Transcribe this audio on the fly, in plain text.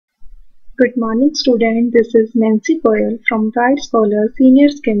Good morning student, this is Nancy Goyal from Bright Scholar Senior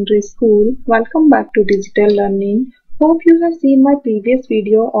Secondary School. Welcome back to Digital Learning. Hope you have seen my previous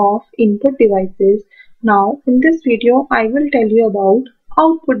video of input devices. Now in this video I will tell you about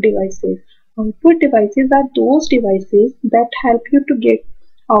output devices. Output devices are those devices that help you to get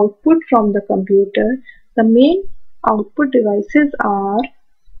output from the computer. The main output devices are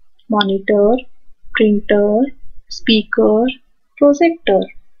monitor, printer, speaker, projector.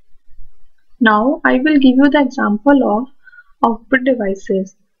 Now I will give you the example of output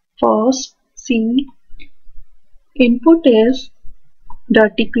devices. First, see, input is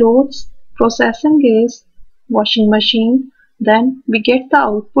dirty clothes, processing is washing machine, then we get the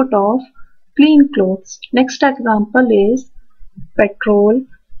output of clean clothes. Next example is petrol,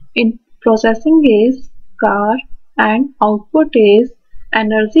 in processing is car and output is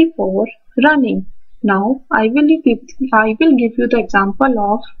energy for running. Now I will give you the example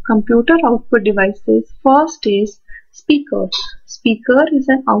of computer output devices. First is speaker. Speaker is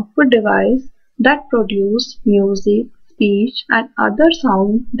an output device that produces music, speech and other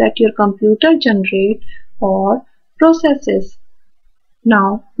sound that your computer generates or processes.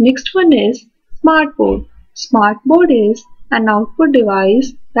 Now next one is Smartboard. Smartboard is an output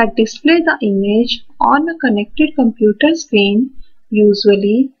device that displays the image on a connected computer screen,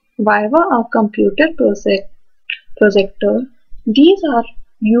 usually via a computer projector. These are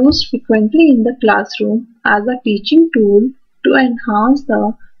used frequently in the classroom as a teaching tool to enhance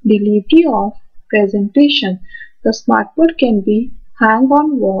the delivery of presentation. The smartboard can be hung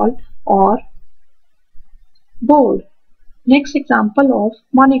on wall or board. Next example of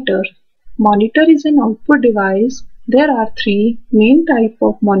monitor. Monitor is an output device. There are three main types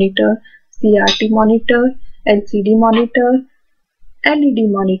of monitor: CRT monitor, LCD monitor, LED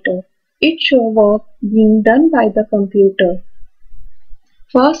monitor. It shows work being done by the computer.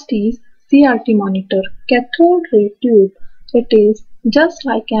 First is CRT monitor, cathode ray tube. It is just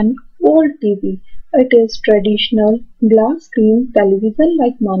like an old TV. It is traditional glass screen television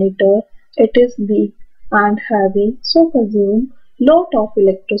like monitor. It is big and heavy, so consume lot of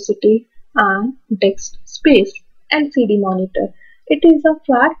electricity and desk space. LCD monitor. It is a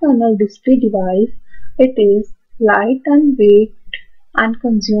flat panel display device. It is light and weight and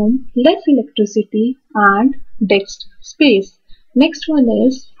consume less electricity and desk space. Next one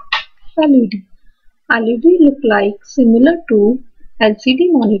is LED. LED look like similar to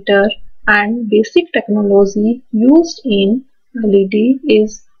LCD monitor, and basic technology used in LED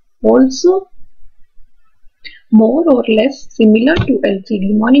is also more or less similar to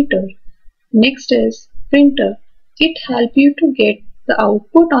LCD monitor. Next is printer. It helps you to get the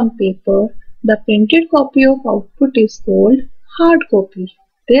output on paper. The printed copy of output is called hard copy.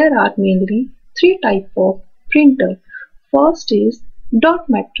 There are mainly three types of printer. First is dot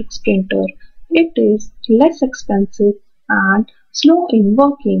matrix printer. It is less expensive and slow in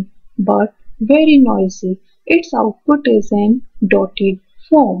working but very noisy. Its output is in dotted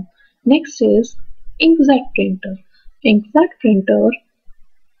form. Next is inkjet printer. Inkjet printer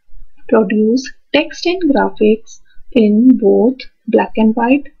produce text and graphics in both black and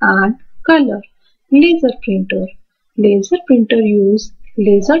white and color. Laser printer. Laser printer use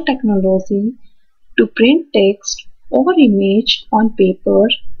laser technology to print text or image on paper.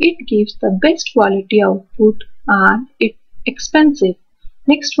 It gives the best quality output and it's expensive.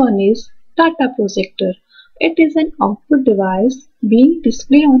 Next one is data projector. It is an output device being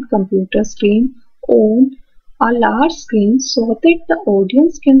displayed on computer screen on a large screen so that the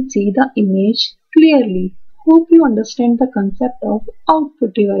audience can see the image clearly. Hope you understand the concept of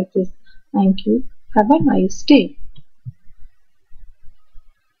output devices. Thank you. Have a nice day.